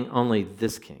every king, only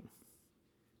this king.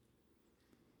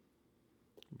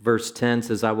 Verse 10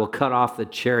 says, I will cut off the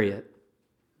chariot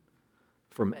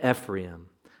from Ephraim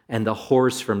and the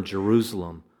horse from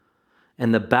Jerusalem,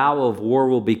 and the bow of war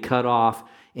will be cut off,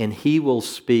 and he will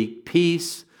speak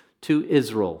peace to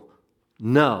Israel.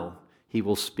 No, he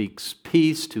will speak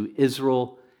peace to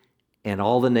Israel and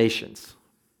all the nations.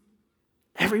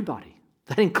 Everybody.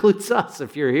 That includes us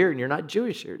if you're here and you're not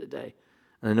Jewish here today.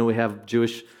 And I know we have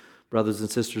Jewish brothers and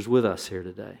sisters with us here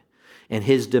today. And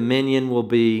his dominion will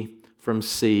be from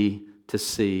sea to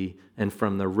sea and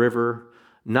from the river,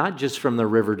 not just from the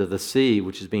river to the sea,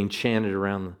 which is being chanted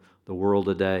around the world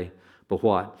today, but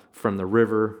what? From the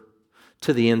river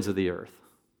to the ends of the earth.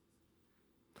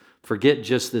 Forget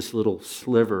just this little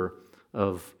sliver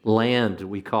of land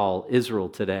we call Israel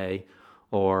today,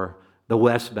 or the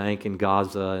West Bank and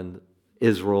Gaza and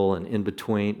Israel and in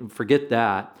between. Forget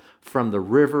that. From the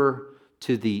river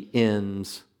to the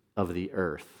ends of the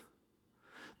earth.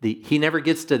 He never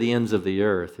gets to the ends of the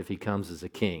earth if he comes as a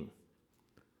king.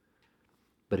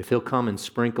 But if he'll come and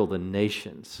sprinkle the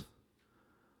nations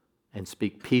and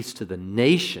speak peace to the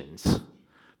nations,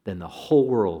 then the whole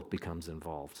world becomes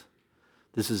involved.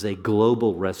 This is a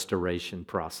global restoration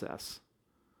process,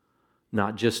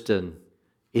 not just an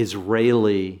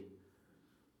Israeli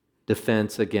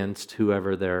defense against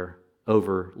whoever their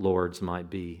overlords might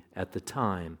be at the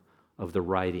time of the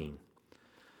writing.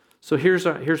 So here's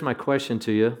my question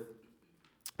to you.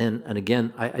 And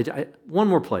again, I one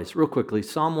more place, real quickly.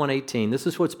 Psalm 118. This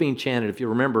is what's being chanted. If you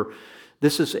remember,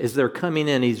 this is as they're coming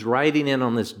in, he's riding in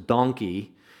on this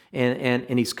donkey,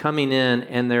 and he's coming in,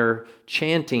 and they're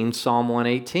chanting Psalm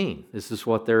 118. This is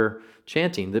what they're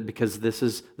chanting, because this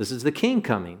is the king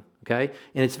coming. Okay?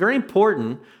 And it's very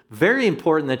important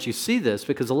that you see this,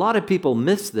 because a lot of people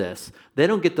miss this. They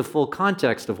don't get the full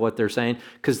context of what they're saying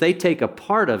because they take a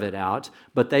part of it out,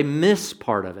 but they miss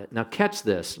part of it. Now catch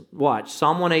this. Watch.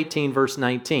 Psalm 118, verse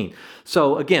 19.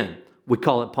 So again, we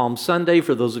call it Palm Sunday.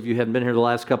 For those of you who haven't been here the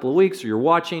last couple of weeks or you're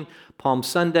watching, Palm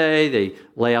Sunday, they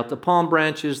lay out the palm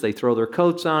branches, they throw their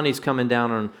coats on. He's coming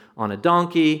down on a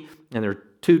donkey, and they're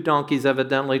two donkeys, and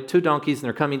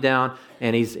they're coming down,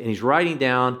 and he's riding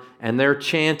down, and they're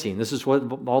chanting. This is what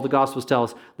all the Gospels tell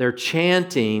us. They're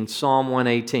chanting Psalm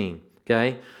 118,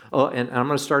 okay? Oh, and I'm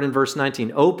going to start in verse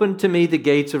 19. Open to me the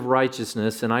gates of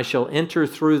righteousness, and I shall enter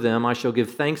through them. I shall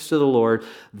give thanks to the Lord.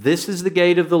 This is the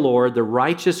gate of the Lord. The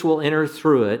righteous will enter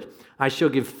through it. I shall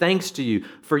give thanks to you,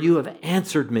 for you have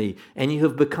answered me, and you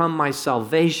have become my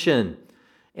salvation.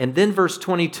 And then verse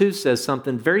 22 says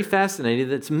something very fascinating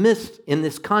that's missed in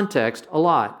this context a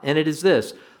lot. And it is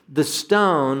this: the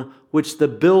stone which the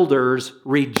builders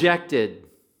rejected,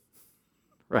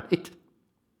 right,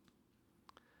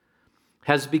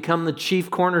 has become the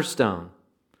chief cornerstone.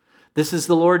 This is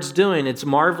the Lord's doing. It's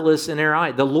marvelous in our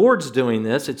eyes. The Lord's doing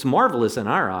this. It's marvelous in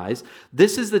our eyes.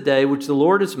 This is the day which the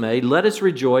Lord has made. Let us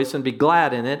rejoice and be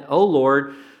glad in it. O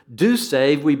Lord, do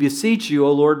save, we beseech you,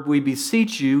 O Lord, we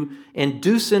beseech you, and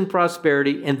do send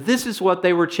prosperity. And this is what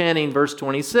they were chanting, verse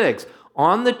 26.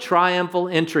 On the triumphal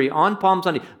entry, on Palm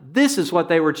Sunday, this is what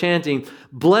they were chanting.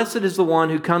 Blessed is the one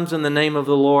who comes in the name of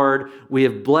the Lord. We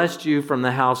have blessed you from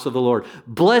the house of the Lord.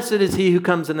 Blessed is he who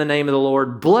comes in the name of the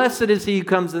Lord. Blessed is he who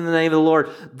comes in the name of the Lord.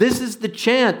 This is the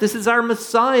chant. This is our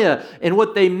Messiah. And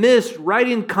what they missed right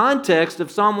in context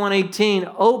of Psalm 118,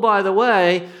 oh, by the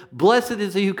way, blessed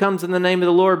is he who comes in the name of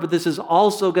the Lord, but this is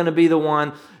also going to be the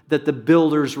one that the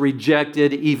builders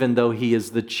rejected, even though he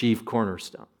is the chief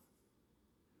cornerstone.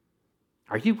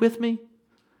 Are you with me?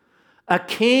 A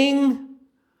king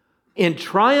in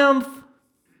triumph,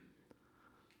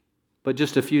 but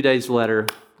just a few days later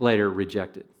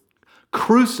rejected.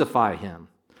 Crucify him.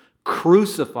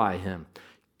 Crucify him.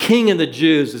 King of the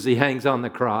Jews as he hangs on the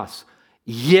cross.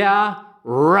 Yeah,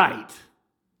 right.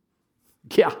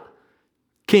 Yeah.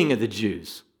 King of the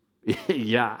Jews.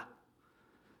 Yeah.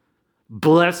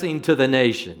 Blessing to the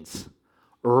nations.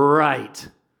 Right.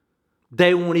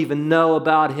 They won't even know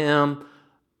about him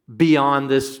beyond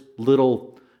this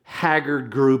little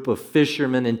haggard group of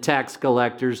fishermen and tax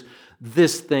collectors.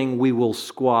 This thing we will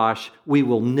squash. We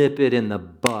will nip it in the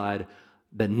bud.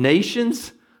 The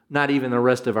nations, not even the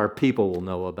rest of our people will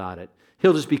know about it.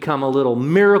 He'll just become a little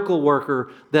miracle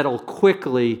worker that'll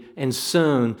quickly and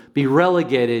soon be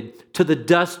relegated to the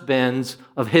dustbins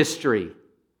of history.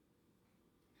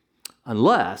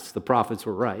 Unless the prophets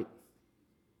were right.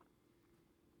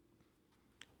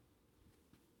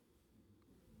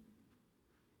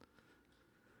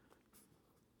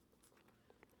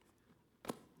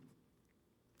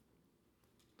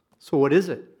 So what is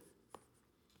it?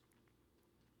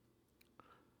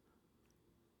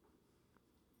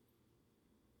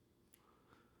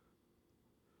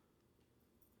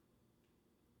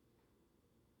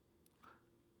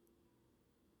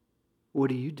 What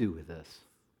do you do with this?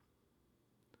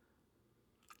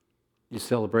 You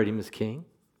celebrate him as king?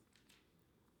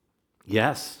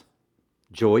 Yes.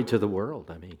 Joy to the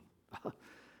world. I mean,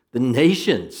 the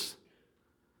nations.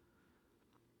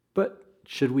 But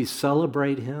should we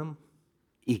celebrate him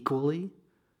equally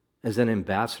as an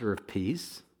ambassador of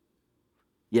peace?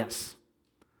 Yes.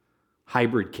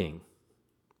 Hybrid king.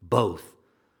 Both.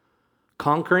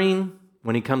 Conquering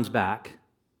when he comes back.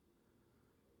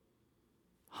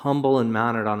 Humble and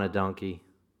mounted on a donkey.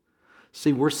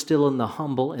 See, we're still in the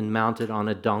humble and mounted on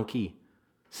a donkey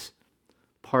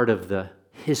part of the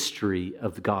history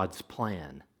of God's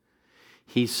plan.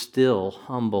 He's still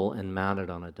humble and mounted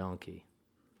on a donkey.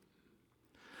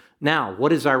 Now,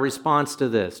 what is our response to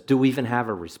this? Do we even have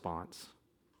a response?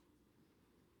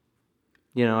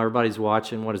 You know, everybody's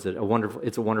watching, what is it?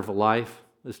 It's a Wonderful Life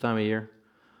this time of year.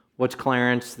 What's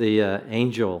Clarence the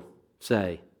angel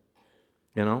say?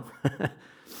 You know?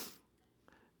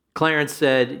 Clarence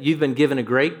said, "You've been given a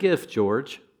great gift,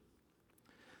 George.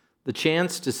 The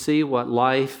chance to see what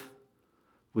life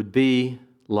would be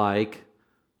like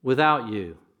without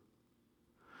you."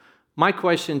 My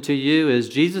question to you is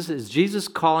Jesus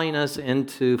calling us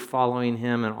into following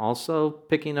him and also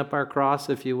picking up our cross,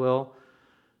 if you will?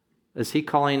 Is he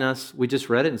calling us? We just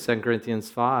read it in 2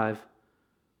 Corinthians 5.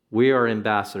 We are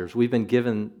ambassadors. We've been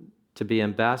given to be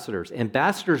ambassadors.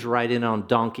 Ambassadors ride in on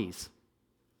donkeys.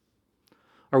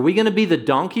 Are we going to be the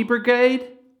donkey brigade?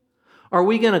 Are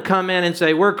we going to come in and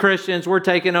say, we're Christians, we're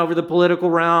taking over the political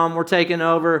realm, we're taking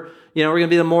over, we're going to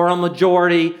be the moral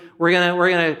majority, we're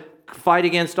going to fight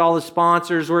against all the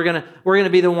sponsors, we're going to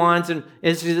be the ones, and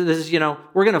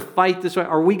we're going to fight this way?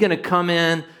 Are we going to come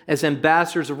in as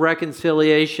ambassadors of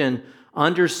reconciliation,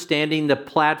 understanding the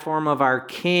platform of our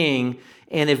King?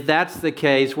 And if that's the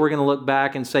case, we're going to look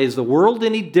back and say, is the world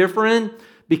any different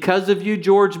because of you,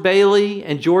 George Bailey?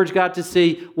 And George got to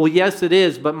see, well, yes, it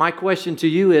is. But my question to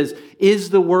you is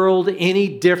the world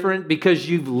any different because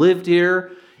you've lived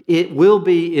here? It will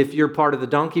be if you're part of the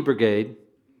donkey brigade.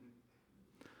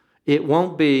 It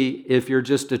won't be if you're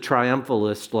just a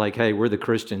triumphalist, like, hey, we're the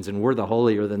Christians and we're the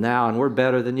holier than thou and we're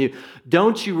better than you.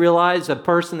 Don't you realize a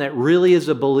person that really is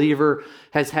a believer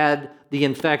has had the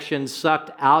infection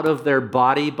sucked out of their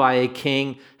body by a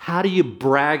king? How do you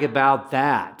brag about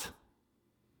that?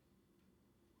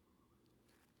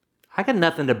 I got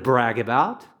nothing to brag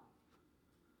about.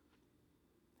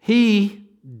 He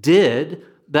did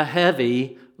the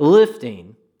heavy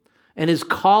lifting and is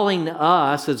calling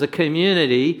us as a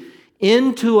community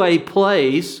into a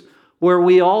place where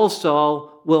we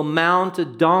also will mount a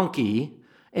donkey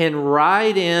and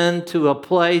ride into a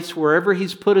place wherever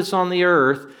he's put us on the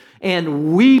earth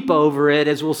and weep over it.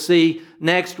 As we'll see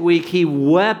next week, he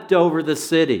wept over the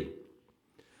city.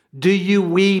 Do you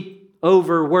weep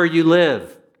over where you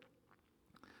live?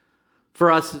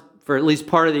 For us, for at least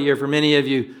part of the year, for many of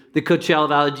you, the Coachella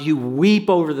Valley, do you weep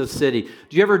over the city?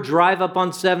 Do you ever drive up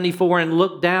on 74 and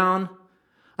look down?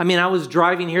 I mean, I was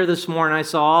driving here this morning. I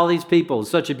saw all these people.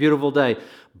 It's such a beautiful day.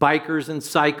 Bikers and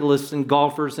cyclists and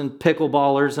golfers and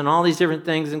pickleballers and all these different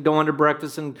things, and going to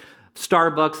breakfast and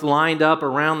Starbucks lined up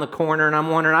around the corner. And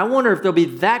I wonder if there'll be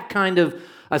that kind of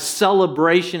a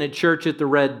celebration at church at the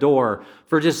Red Door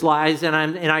for just lies. And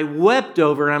I wept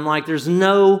over it. I'm like, there's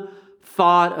no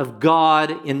thought of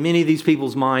God in many of these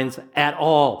people's minds at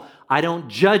all. I don't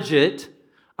judge it.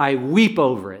 I weep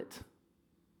over it.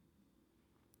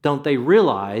 Don't they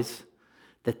realize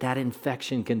that that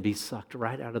infection can be sucked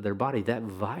right out of their body, that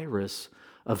virus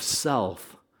of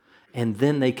self, and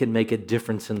then they can make a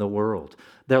difference in the world.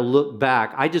 They'll look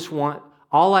back.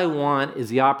 All I want is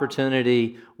the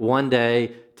opportunity one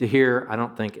day to hear, I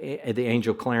don't think the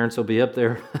angel Clarence will be up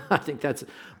there. I think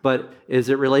but as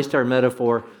it relates to our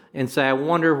metaphor, and say, I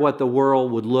wonder what the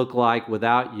world would look like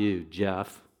without you,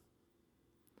 Jeff.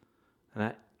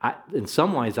 And in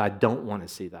some ways, I don't want to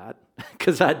see that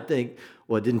because I think,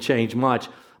 well, it didn't change much.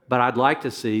 But I'd like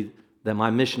to see that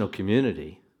my missional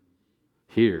community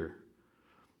here,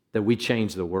 that we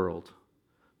changed the world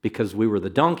because we were the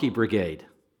donkey brigade,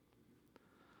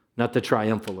 not the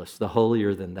triumphalists, the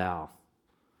holier than thou.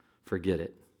 Forget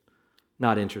it.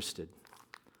 Not interested.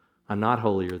 I'm not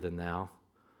holier than thou,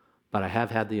 but I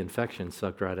have had the infection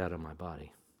sucked right out of my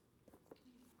body.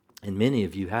 And many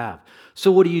of you have.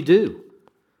 So what do?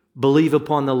 Believe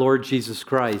upon the Lord Jesus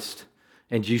Christ,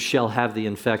 and you shall have the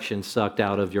infection sucked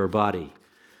out of your body.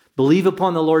 Believe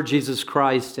upon the Lord Jesus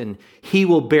Christ, and He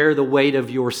will bear the weight of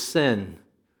your sin.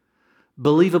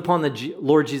 Believe upon the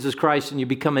Lord Jesus Christ, and you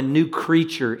become a new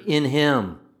creature in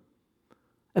Him.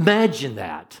 Imagine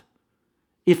that.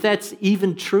 If that's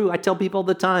even true, I tell people all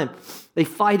the time, they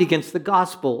fight against the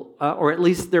gospel, or at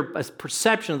least their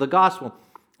perception of the gospel.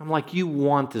 I'm like, you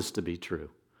want this to be true.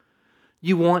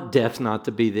 You want death not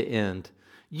to be the end.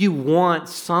 You want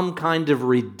some kind of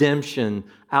redemption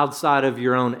outside of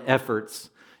your own efforts.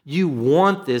 You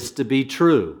want this to be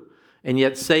true. And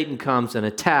yet Satan comes and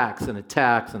attacks and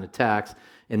attacks and attacks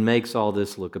and makes all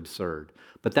this look absurd.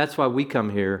 But that's why we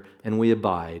come here and we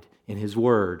abide in His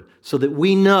Word, so that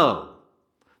we know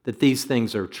that these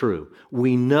things are true.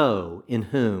 We know in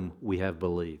whom we have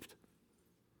believed.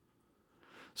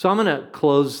 So I'm going to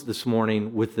close this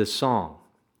morning with this song.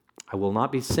 I will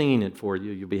not be singing it for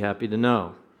you. You'll be happy to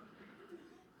know.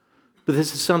 But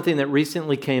this is something that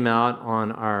recently came out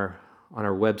on our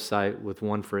website with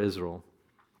One for Israel.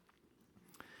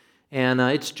 And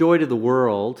it's Joy to the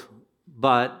World.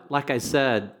 But like I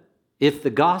said, if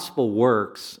the gospel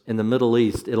works in the Middle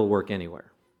East, it'll work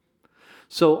anywhere.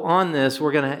 So on this,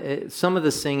 some of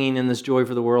the singing in this Joy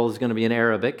for the World is going to be in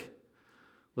Arabic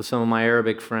with some of my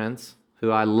Arabic friends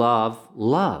who I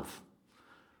love.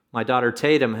 My daughter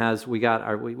Tatum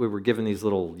we were given these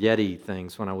little Yeti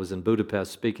things when I was in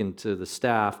Budapest speaking to the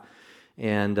staff.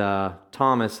 And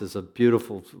Thomas is a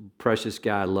beautiful, precious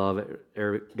guy. I love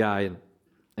Arabic guy.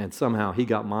 And somehow he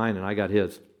got mine and I got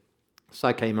his. So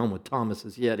I came home with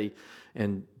Thomas's Yeti,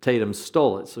 and Tatum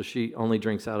stole it. So she only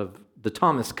drinks out of the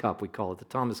Thomas cup, we call it, the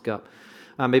Thomas cup.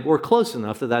 Maybe we're close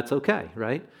enough that that's okay,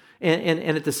 right? And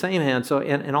at the same hand,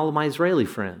 and all of my Israeli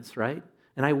friends, right?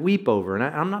 And I weep over, and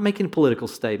I'm not making a political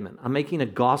statement. I'm making a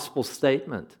gospel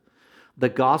statement. The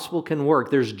gospel can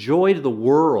work. There's joy to the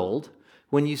world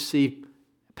when you see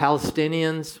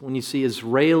Palestinians, when you see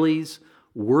Israelis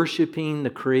worshiping the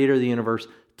Creator of the universe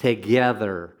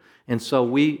together. And so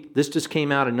this just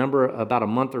came out about a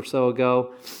month or so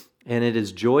ago, and it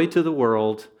is Joy to the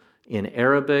World in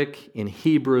Arabic, in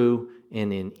Hebrew,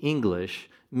 and in English,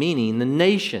 meaning the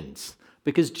nations,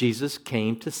 because Jesus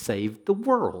came to save the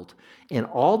world. And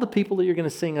all the people that you're going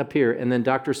to sing up here, and then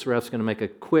Dr. Saref's going to make a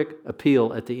quick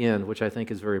appeal at the end, which I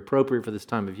think is very appropriate for this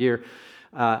time of year.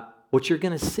 What you're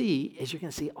going to see is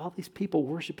all these people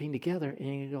worshiping together,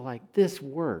 and you go like, this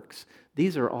works.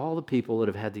 These are all the people that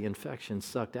have had the infection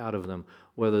sucked out of them,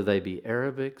 whether they be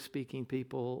Arabic-speaking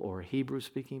people or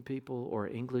Hebrew-speaking people or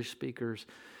English speakers.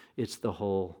 It's the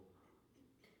whole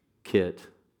kit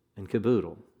and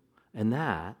caboodle. And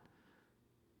that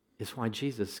is why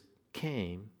Jesus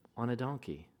came on a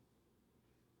donkey.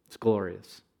 It's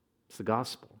glorious. It's the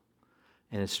gospel.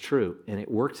 And it's true. And it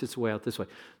works its way out this way.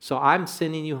 So I'm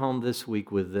sending you home this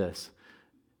week with this.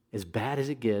 As bad as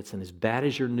it gets and as bad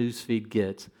as your newsfeed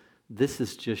gets, this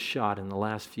is just shot in the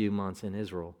last few months in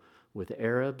Israel with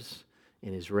Arabs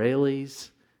and Israelis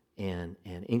and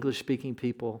English-speaking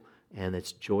people, and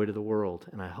it's joy to the world.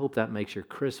 And I hope that makes your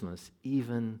Christmas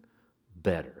even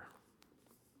better.